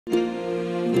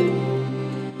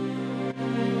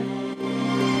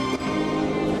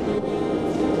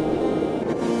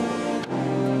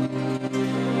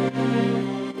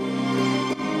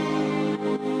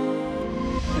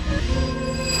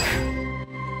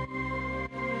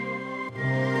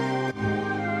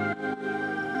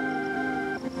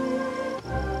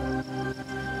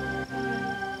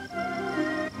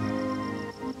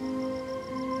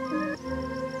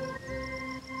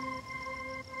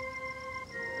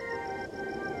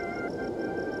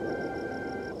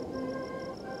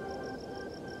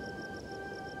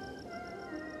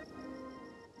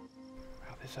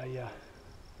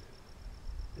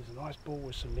There's a nice bull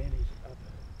with some nannies up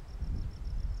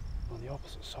on the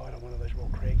opposite side of one of those real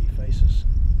craggy faces,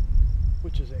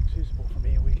 which is accessible from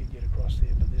here. We could get across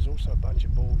there, but there's also a bunch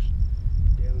of bulls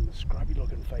down in the scrubby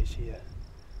looking face here,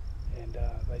 and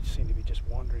they seem to be just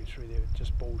wandering through there,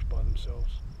 just bulls by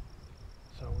themselves.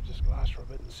 So we'll just glass for a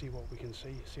bit and see what we can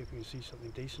see if we can see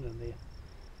something decent in there.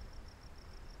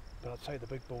 But I'd say the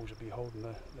big bulls will be holding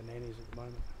the nannies at the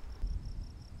moment.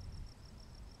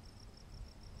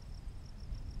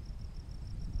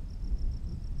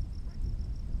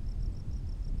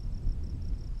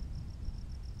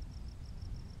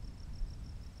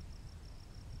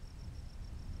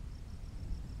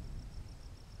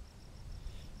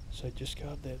 So just go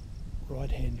up that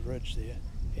right hand ridge there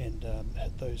and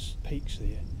hit those peaks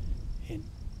there and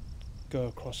go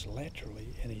across laterally,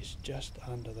 and he's just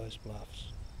under those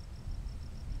bluffs.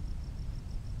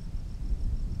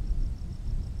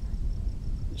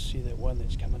 See that one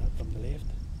that's coming up from the left?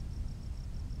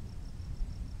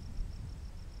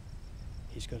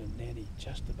 He's got a nanny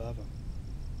just above him.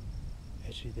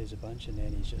 Actually, there's a bunch of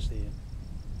nannies just there.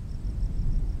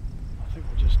 I think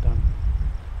we'll just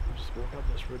walk up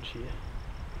this ridge here.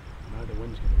 I know the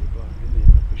wind's going to be blowing in there,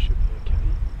 but we should be okay.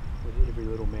 With every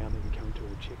little mound that we come to,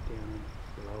 we'll check down and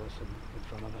below us and in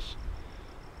front of us.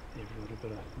 Every little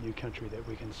bit of new country that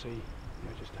we can see,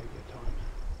 just take your time.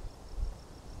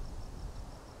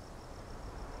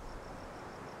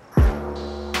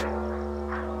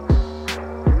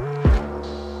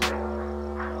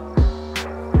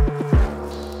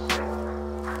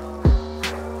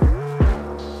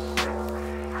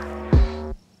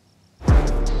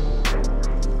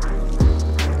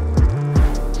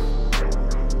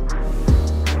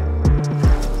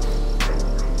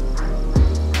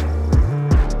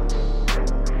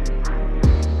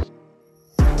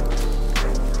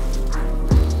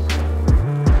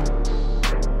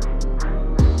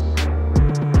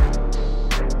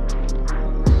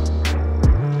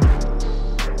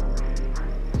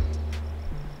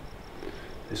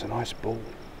 There's a nice bull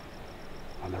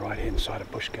on the right hand side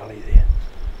of Bush Gully there,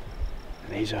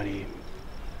 and he's only,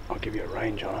 I'll give you a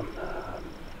range on him,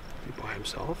 by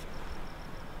himself.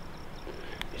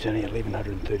 He's only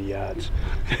 1130 yards.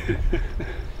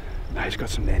 No, he's got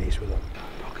some nannies with him.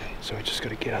 Okay. So we just got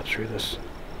to get up through this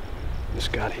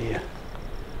gut here,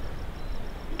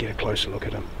 get a closer look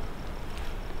at him.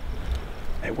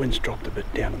 That wind's dropped a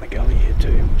bit down in the gully here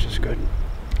too, which is good.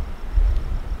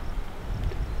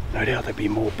 No doubt there'll be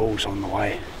more bulls on the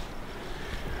way.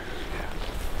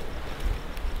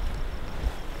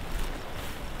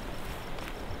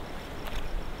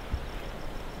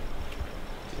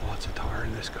 Lots of tahr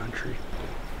in this country.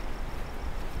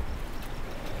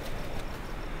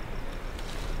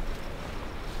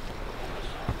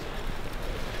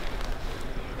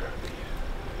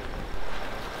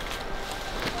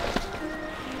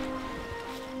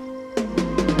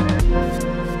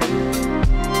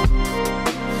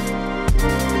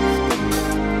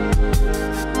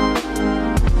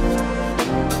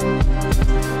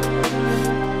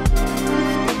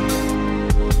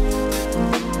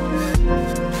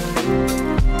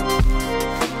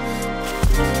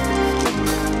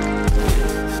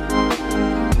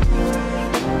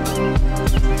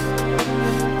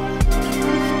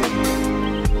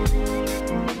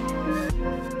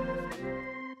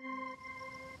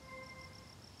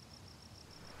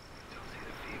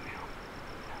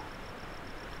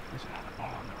 There's another bull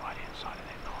on the right hand side of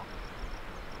that knob.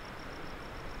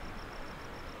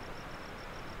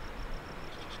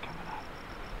 It's just coming up.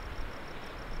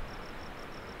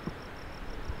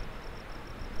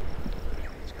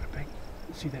 It's got a big,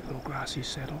 see that little grassy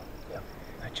saddle? Yep.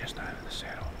 They're just over the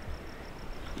saddle.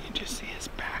 You can just see his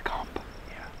back hump.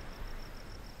 Yeah.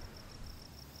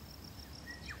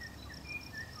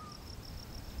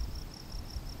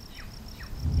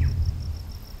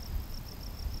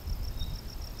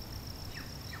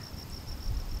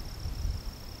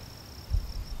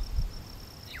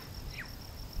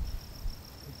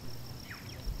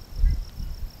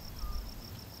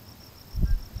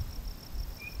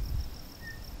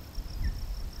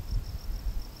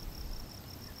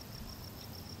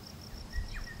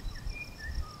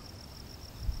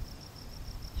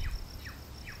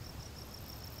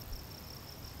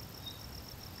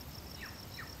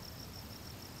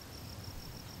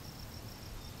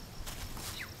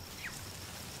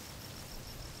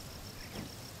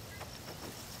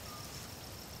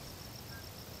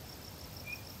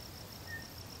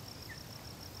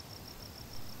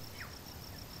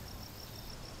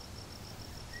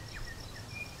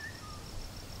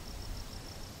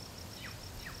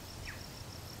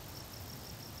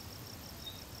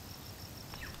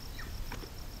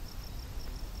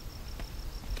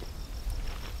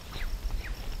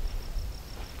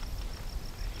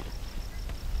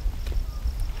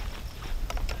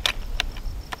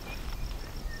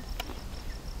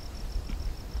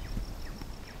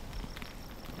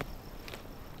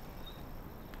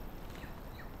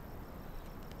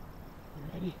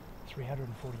 Ready?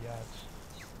 340 yards.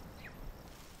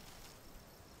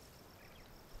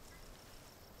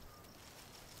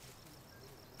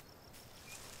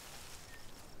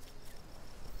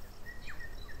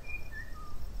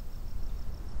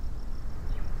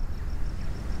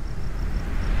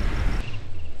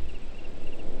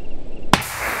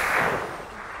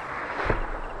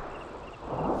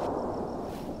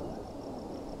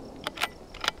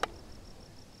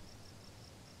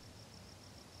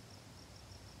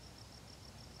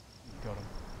 Got him.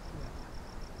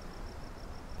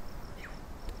 Yeah.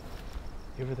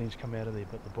 Everything's come out of there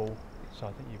but the bull, so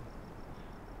I think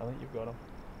you've got him.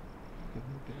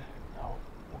 No,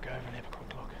 we'll go over and have a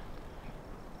quick look.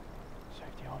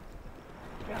 Safety on.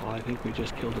 Well, I think we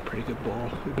just killed a pretty good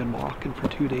bull. We've been walking for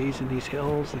 2 days in these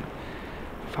hills and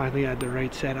finally had the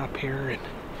right setup here, and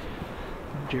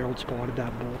Gerald spotted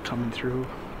that bull coming through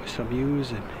with some ewes,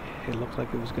 and it looked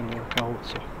like it was going to work out,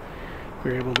 so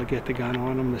we were able to get the gun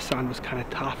on him. The sun was kind of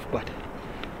tough, but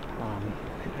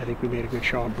I think we made a good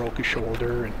shot. Broke his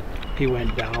shoulder and he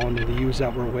went down, and the ewes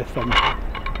that were with him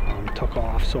took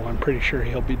off, so I'm pretty sure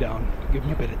he'll be down. Give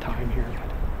him a bit of time here,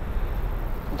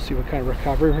 but we'll see what kind of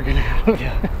recovery we're going to have.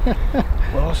 Yeah.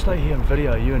 Well, I'll stay here and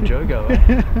video you and Joe go.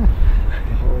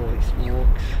 Holy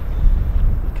smokes.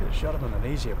 You could have shot him in an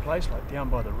easier place, like down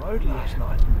by the road last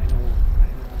night. I know.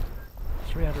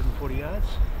 340 yards.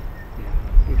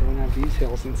 Yeah, we don't have these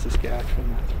hills in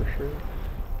Saskatchewan, that's for sure.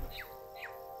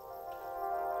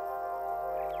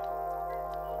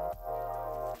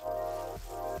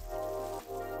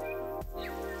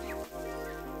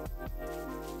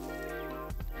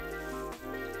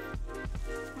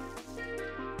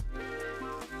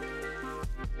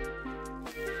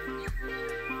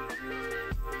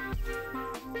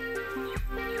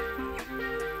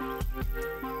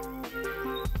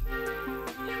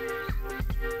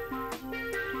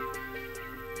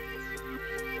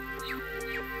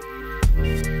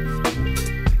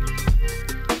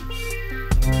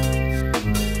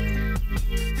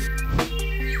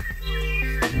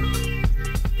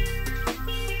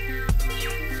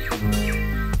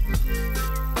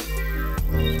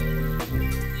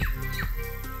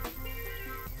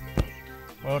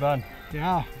 Well done.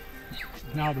 Yeah,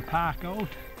 now the pack out.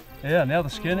 Yeah, now the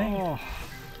skinning. Oh.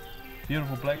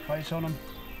 Beautiful black face on him.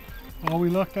 Well, we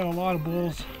looked at a lot of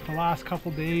bulls the last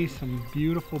couple days, some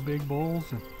beautiful big bulls,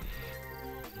 and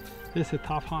this is a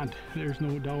tough hunt, there's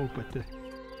no doubt, but the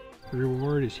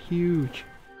reward is huge.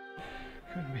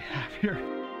 Couldn't be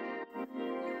happier.